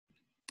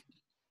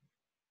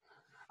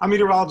I'm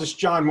meteorologist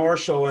John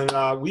Marshall,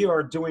 and we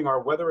are doing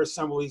our weather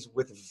assemblies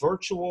with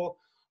virtual,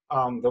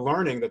 the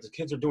learning that the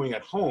kids are doing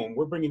at home.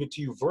 We're bringing it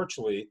to you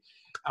virtually.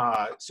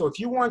 So if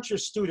you want your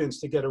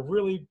students to get a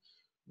really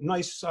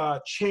nice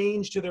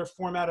change to their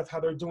format of how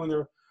they're doing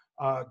their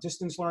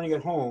distance learning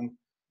at home,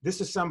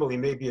 this assembly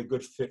may be a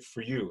good fit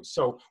for you.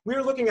 So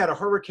we're looking at a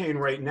hurricane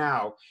right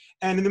now,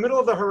 and in the middle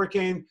of the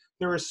hurricane,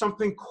 there is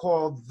something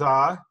called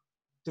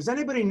does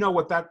anybody know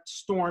what that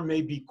storm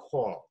may be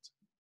called?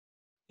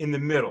 In the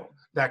middle,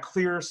 that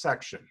clear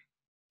section.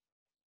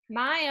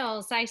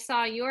 Miles, I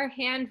saw your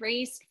hand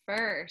raised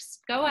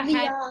first. Go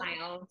ahead,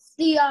 Miles.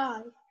 The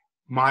eye.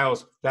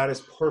 Miles, that is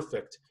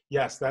perfect.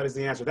 Yes, that is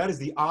the answer. That is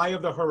the eye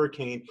of the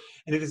hurricane,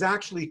 and it is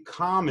actually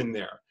calm in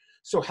there.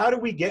 So how do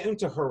we get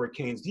into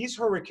hurricanes? These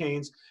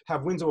hurricanes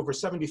have winds over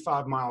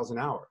 75 miles an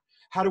hour.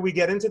 How do we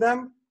get into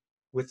them?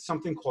 With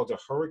something called a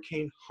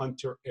Hurricane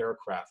Hunter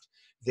aircraft.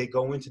 They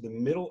go into the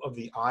middle of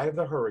the eye of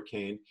the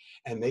hurricane,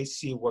 and they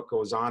see what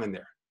goes on in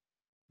there.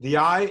 The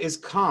eye is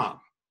calm.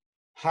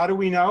 How do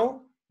we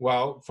know?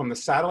 Well, from the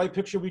satellite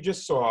picture we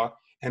just saw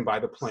and by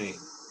the plane.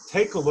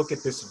 Take a look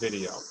at this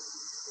video.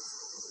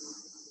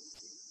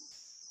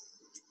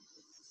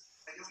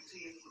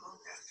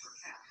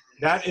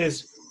 That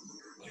is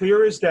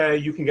clear as day.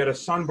 You can get a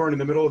sunburn in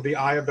the middle of the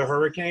eye of the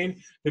hurricane.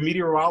 The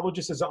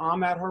meteorologist is on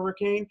that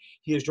hurricane.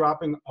 He is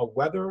dropping a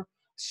weather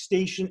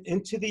station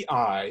into the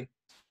eye.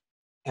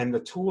 And the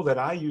tool that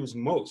I use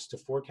most to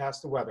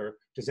forecast the weather,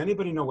 does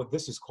anybody know what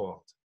this is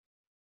called?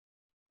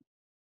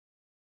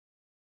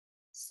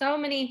 So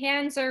many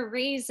hands are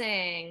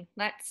raising.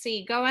 Let's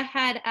see. Go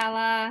ahead,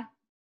 Ella.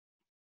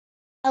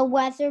 A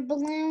weather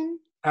balloon.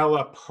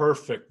 Ella,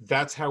 perfect.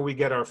 That's how we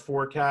get our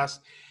forecast.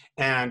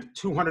 And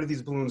 200 of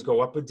these balloons go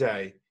up a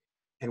day.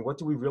 And what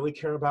do we really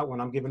care about when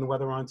I'm giving the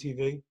weather on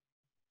TV?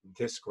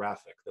 This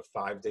graphic, the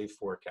 5-day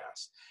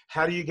forecast.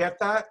 How do you get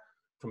that?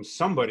 From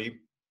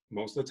somebody,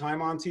 most of the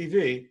time on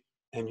TV,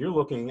 and you're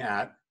looking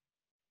at,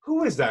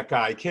 who is that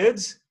guy,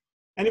 kids?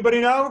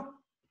 Anybody know?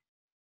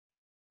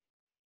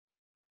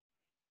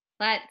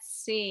 Let's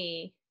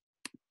see.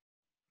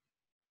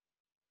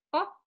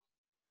 Oh,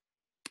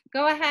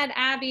 go ahead,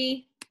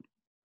 Abby.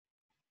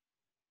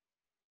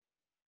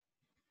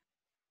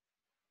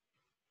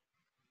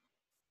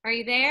 Are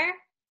you there?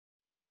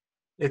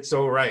 It's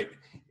all right.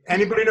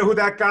 Anybody know who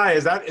that guy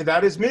is?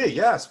 That is me.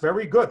 Yes,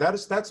 very good.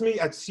 That's me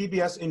at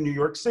CBS in New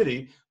York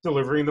City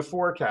delivering the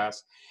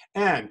forecast.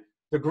 And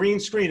the green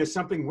screen is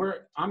something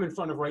I'm in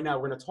front of right now.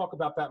 We're going to talk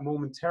about that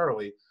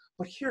momentarily.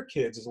 But here,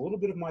 kids, is a little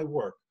bit of my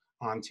work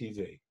on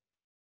TV.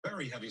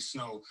 Very heavy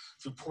snow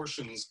through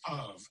portions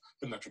of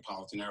the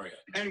metropolitan area.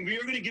 And we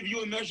are going to give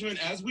you a measurement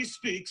as we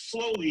speak,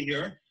 slowly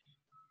here.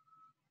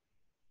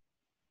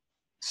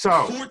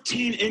 So,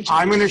 14 inches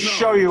I'm going to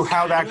show you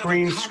how that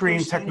green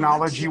screen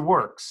technology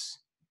works.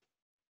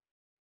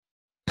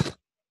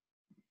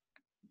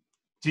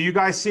 Do you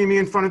guys see me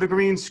in front of the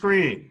green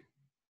screen?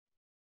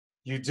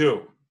 You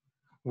do.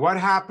 What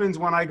happens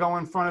when I go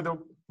in front of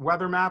the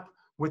weather map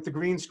with the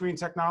green screen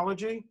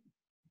technology?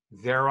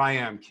 There I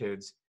am,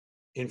 kids,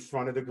 in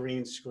front of the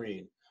green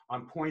screen.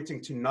 I'm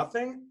pointing to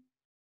nothing,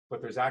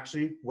 but there's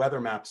actually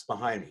weather maps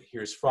behind me.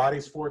 Here's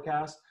Friday's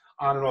forecast,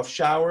 on and off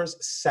showers.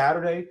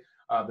 Saturday,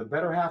 the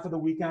better half of the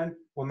weekend,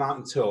 well, not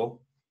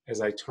until,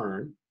 as I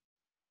turn.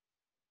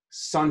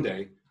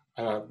 Sunday,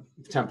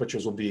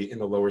 temperatures will be in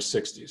the lower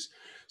 60s.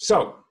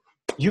 So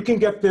you can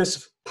get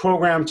this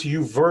program to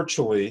you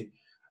virtually.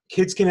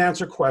 Kids can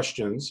answer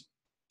questions.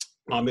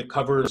 It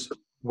covers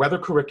weather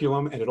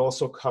curriculum, and it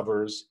also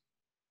covers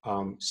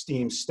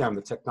STEM,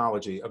 the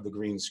technology of the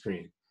green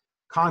screen.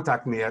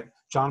 Contact me at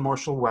John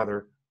Marshall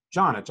Weather,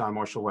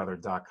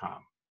 john@johnmarshallweather.com.